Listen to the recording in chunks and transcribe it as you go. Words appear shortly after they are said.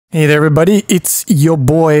Hey there everybody, it's your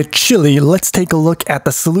boy Chili. Let's take a look at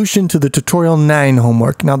the solution to the tutorial 9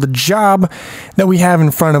 homework. Now the job that we have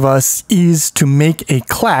in front of us is to make a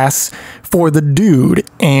class for the dude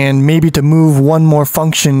and maybe to move one more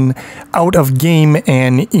function out of game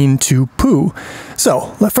and into poo. So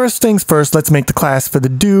first things first, let's make the class for the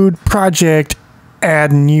dude. Project,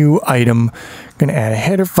 add new item. I'm gonna add a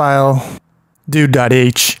header file,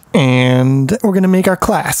 dude.h, and we're gonna make our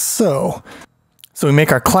class. So we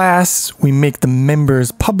make our class, we make the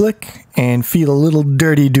members public, and feel a little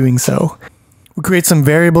dirty doing so. We create some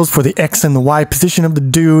variables for the X and the Y position of the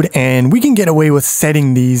dude, and we can get away with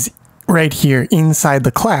setting these right here inside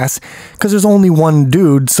the class, because there's only one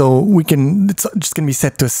dude, so it's just going to be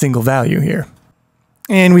set to a single value here.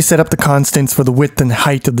 And we set up the constants for the width and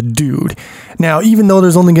height of the dude. Now, even though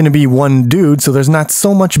there's only going to be one dude, so there's not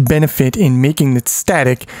so much benefit in making it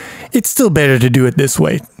static, it's still better to do it this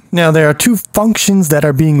way. Now, there are two functions that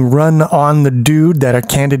are being run on the dude that are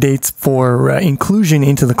candidates for inclusion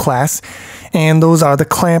into the class, and those are the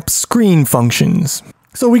clamp screen functions.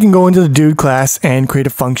 So we can go into the dude class and create a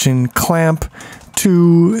function clamp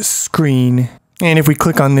to screen. And if we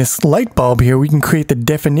click on this light bulb here, we can create the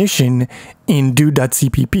definition in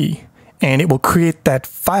dude.cpp, and it will create that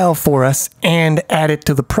file for us and add it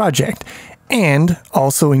to the project, and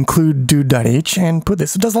also include dude.h and put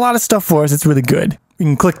this. It does a lot of stuff for us. It's really good. We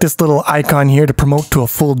can click this little icon here to promote to a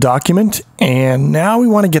full document, and now we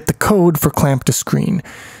want to get the code for clamp to screen.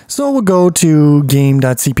 So we'll go to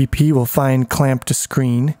game.cpp, we'll find clamp to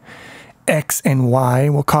screen, X and Y,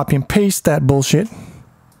 we'll copy and paste that bullshit.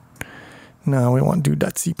 Now we want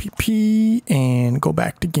dude.cpp and go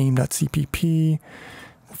back to game.cpp,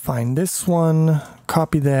 find this one,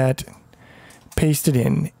 copy that, paste it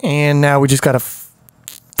in, and now we just gotta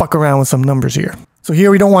fuck around with some numbers here. So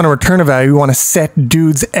here we don't want to return a value, we want to set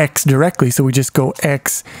dude's X directly, so we just go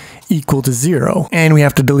X equal to 0, and we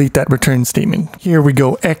have to delete that return statement. Here we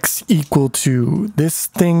go X equal to this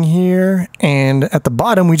thing here, and at the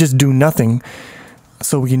bottom we just do nothing,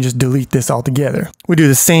 so we can just delete this altogether. We do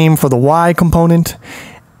the same for the Y component,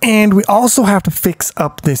 and we also have to fix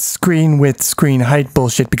up this screen width, screen height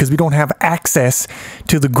bullshit because we don't have access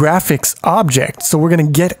to the graphics object. So we're going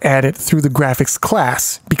to get at it through the graphics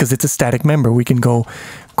class because it's a static member. We can go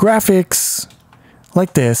graphics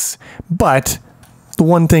like this, but the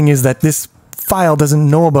one thing is that this file doesn't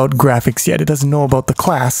know about graphics yet. It doesn't know about the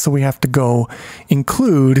class, so we have to go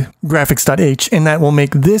include graphics.h, and that will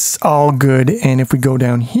make this all good. And if we go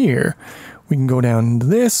down here, we can go down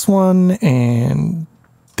this one and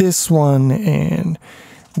this one and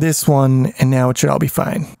this one, and now it should all be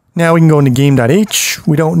fine. Now we can go into game.h.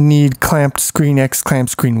 We don't need clamp screen X, clamp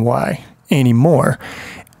screen Y anymore.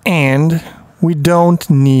 And we don't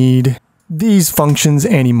need these functions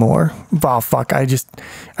anymore. Oh fuck, I've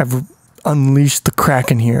unleashed the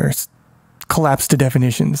Kraken here. It's collapsed to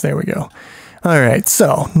definitions. There we go. Alright,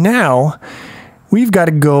 so now we've got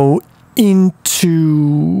to go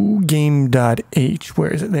into game.h.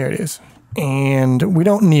 Where is it? There it is. And we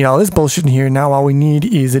don't need all this bullshit in here. Now all we need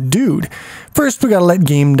is a dude. First, we gotta let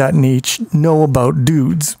game.h know about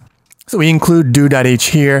dudes. So we include dude.h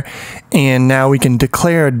here, and now we can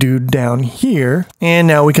declare a dude down here, and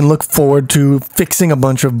now we can look forward to fixing a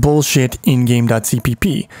bunch of bullshit in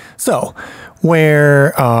game.cpp. So,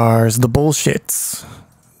 where are the bullshits?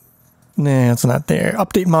 Nah, it's not there.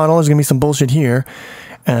 Update model, there's gonna be some bullshit here.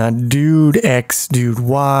 Dude X, dude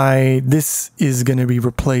Y, this is going to be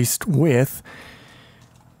replaced with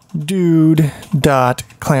dude dot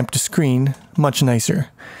clamp to screen, much nicer.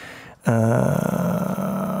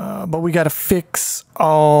 But we got to fix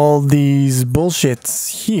all these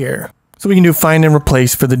bullshits here. So we can do find and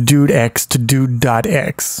replace for the dude X to dude dot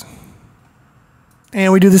X.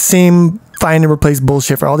 And we do the same find and replace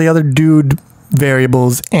bullshit for all the other dude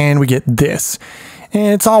variables, and we get this.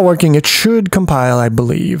 And it's all working. It should compile, I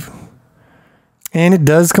believe. And it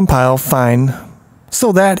does compile fine.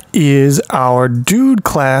 So that is our dude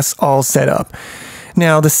class all set up.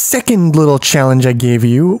 Now, the second little challenge I gave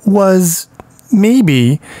you was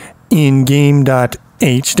maybe in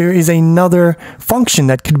game.h there is another function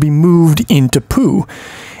that could be moved into poo.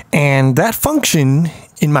 And that function,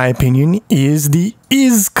 in my opinion, is the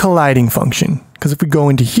isColliding function. Because if we go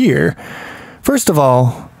into here, first of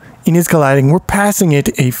all, in isColliding, we're passing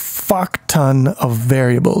it a fuck ton of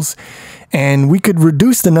variables, and we could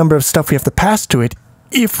reduce the number of stuff we have to pass to it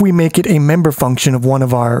if we make it a member function of one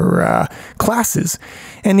of our classes.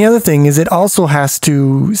 And the other thing is it also has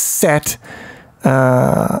to set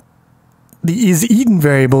the isEaten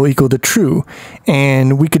variable equal to true,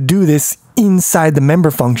 and we could do this inside the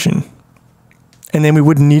member function, and then we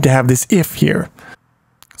wouldn't need to have this if here.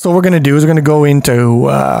 So what we're going to do is we're going to go into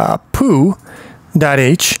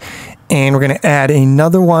poo.h, and we're going to add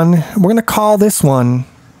another one. We're going to call this one,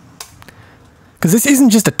 because this isn't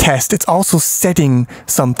just a test, it's also setting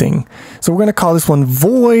something. So we're going to call this one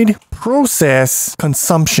void process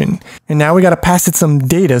consumption. And now we got to pass it some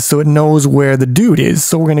data so it knows where the dude is.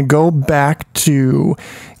 So we're going to go back to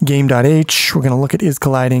game.h. We're going to look at is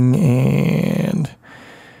colliding, and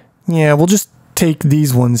yeah, we'll just take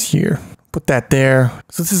these ones here. Put that there.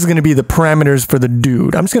 So this is going to be the parameters for the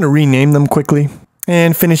dude. I'm just going to rename them quickly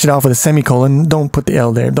and finish it off with a semicolon. Don't put the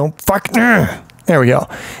L there. Don't fuck. There we go.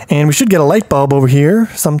 And we should get a light bulb over here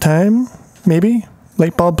sometime. Maybe.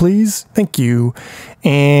 Light bulb, please. Thank you.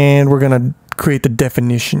 And we're going to create the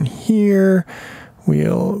definition here.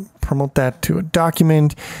 We'll promote that to a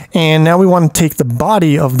document. And now we want to take the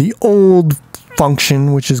body of the old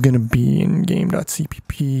function, which is going to be in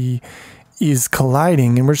game.cpp is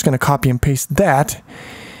colliding, and we're just going to copy and paste that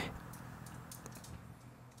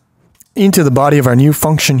into the body of our new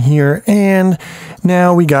function here. And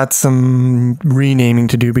now we got some renaming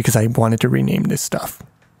to do because I wanted to rename this stuff.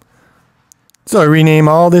 So I rename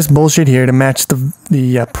all this bullshit here to match the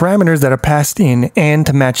parameters that are passed in and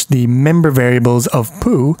to match the member variables of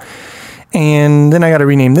poo. And then I got to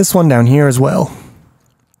rename this one down here as well,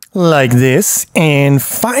 like this. And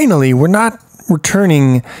finally, we're not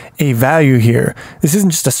returning a value here. This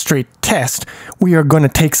isn't just a straight test. We are going to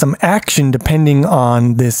take some action depending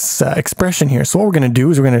on this expression here. So what we're going to do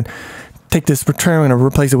is we're going to take this return, we're going to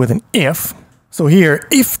replace it with an if. So here,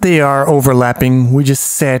 if they are overlapping, we just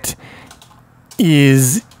set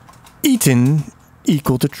is eaten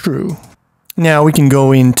equal to true. Now we can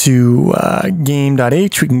go into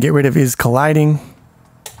game.h. We can get rid of is colliding.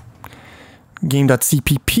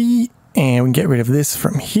 Game.cpp, and we can get rid of this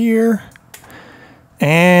from here.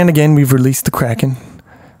 And again, we've released the Kraken,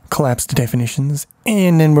 collapsed the definitions,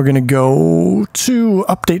 and then we're going to go to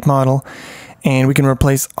update model, and we can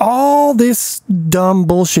replace all this dumb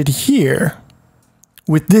bullshit here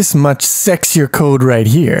with this much sexier code right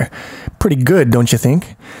here. Pretty good, don't you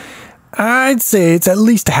think? I'd say it's at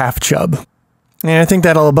least a half chub. And I think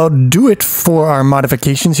that'll about do it for our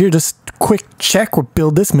modifications here. Just quick check, we'll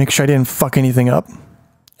build this, make sure I didn't fuck anything up.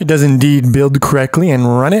 It does indeed build correctly, and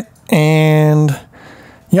run it, and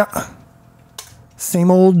yeah, same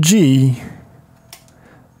old G.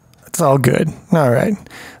 It's all good. All right.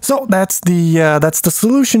 So that's the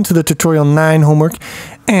solution to the tutorial 9 homework,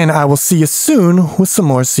 and I will see you soon with some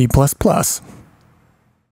more C++.